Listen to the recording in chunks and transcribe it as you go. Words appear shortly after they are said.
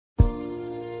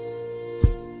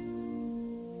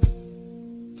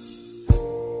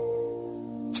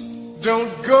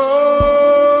Don't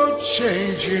go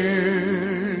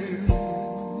changing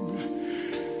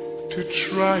to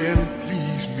try and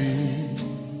please me.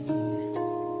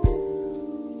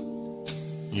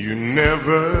 You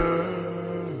never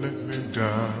let me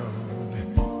down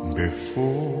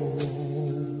before.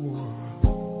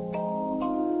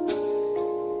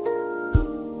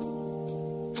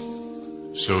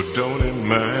 So don't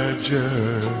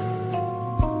imagine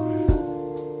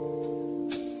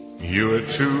you're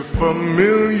too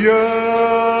familiar,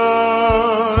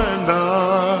 and I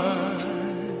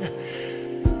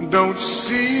don't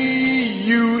see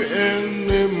you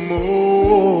anymore.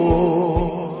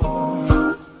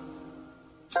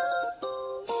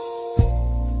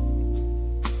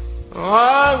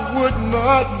 I would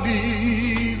not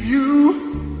leave you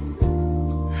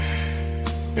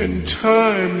in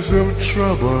times of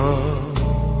trouble.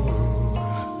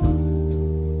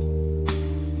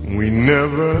 We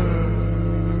never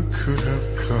could have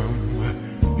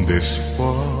come this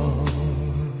far.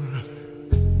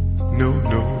 No,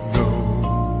 no, no.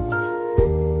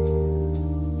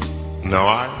 Now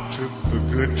I took the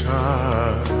good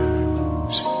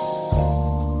times,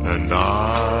 and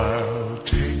I'll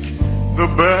take the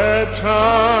bad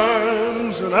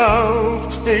times, and I'll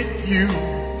take you.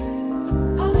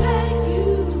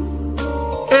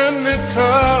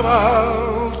 Anytime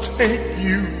I'll take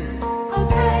you.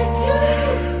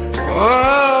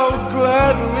 I'll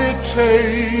gladly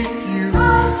take you.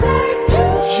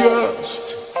 Just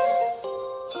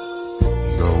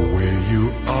the way you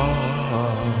are.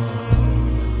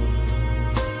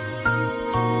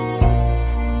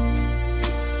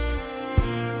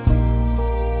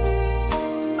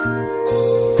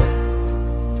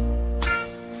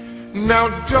 Now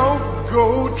don't go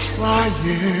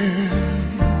trying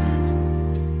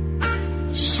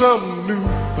some new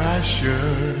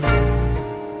fashion,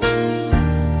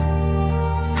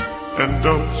 and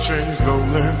don't change the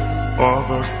length or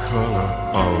the color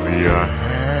of your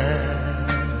hair.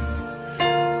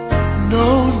 No,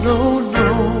 no,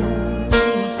 no.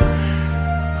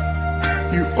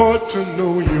 You ought to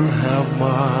know you have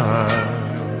my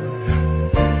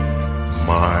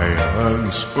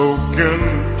unspoken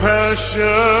passion.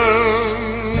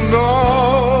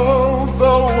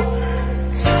 Although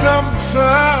sometimes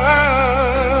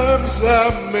I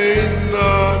may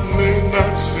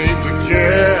not seem to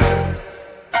care.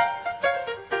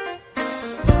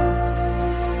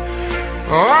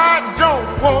 I don't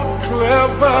want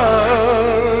clever.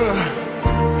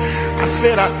 I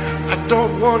said I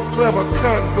don't want clever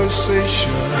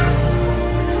conversation.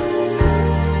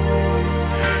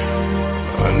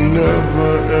 I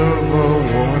never ever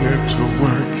wanted to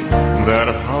work that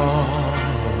hard.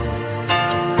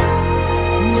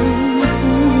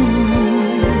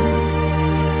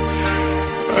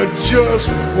 I just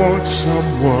want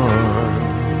someone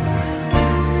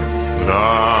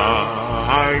that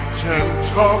I can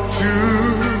talk to,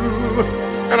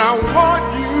 and I want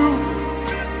you.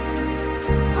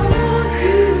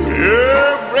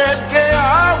 Every day I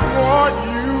want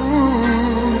you.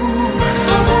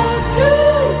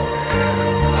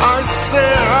 I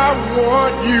say I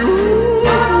want you.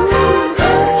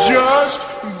 Just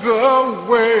the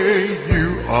way you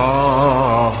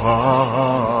are.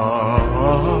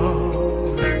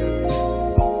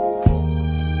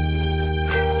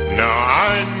 Now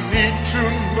I need to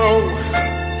know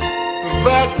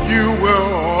that you will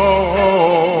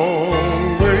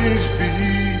always be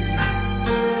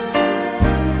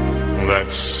that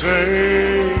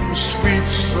same sweet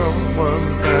someone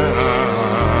that I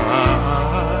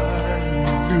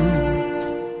knew.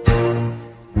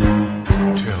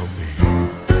 Tell me,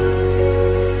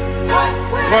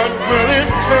 what will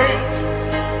it take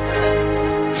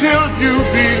till you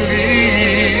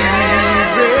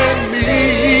believe in me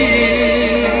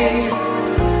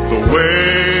the way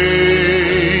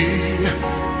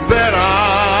that I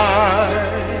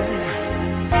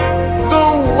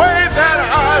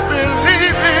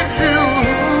believe in you?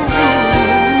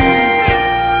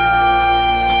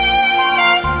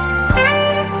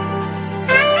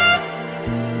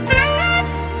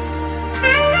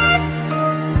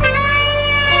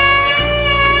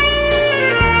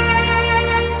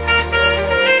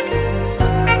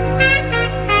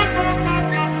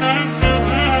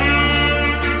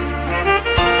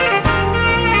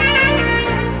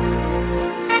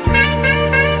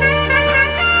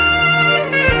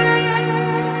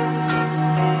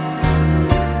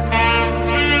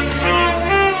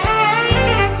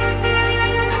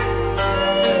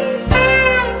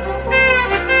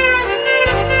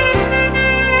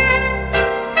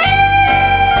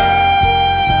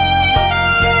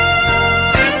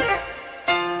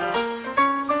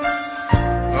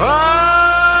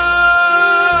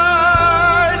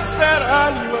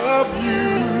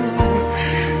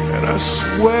 and I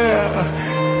swear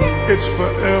it's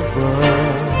forever.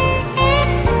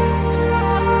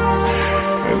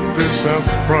 And this I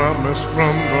promise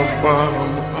from the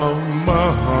bottom of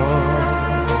my heart.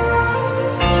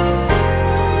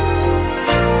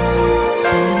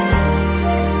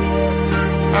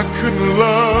 I couldn't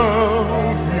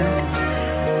love you,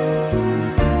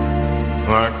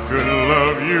 I couldn't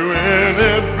love you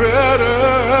any better.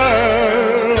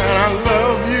 I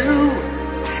love you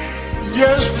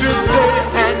yesterday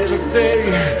and today.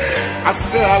 I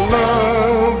said I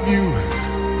love you,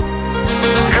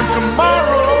 and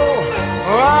tomorrow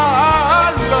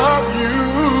I love you,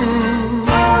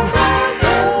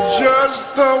 just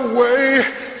the way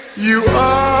you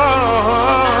are.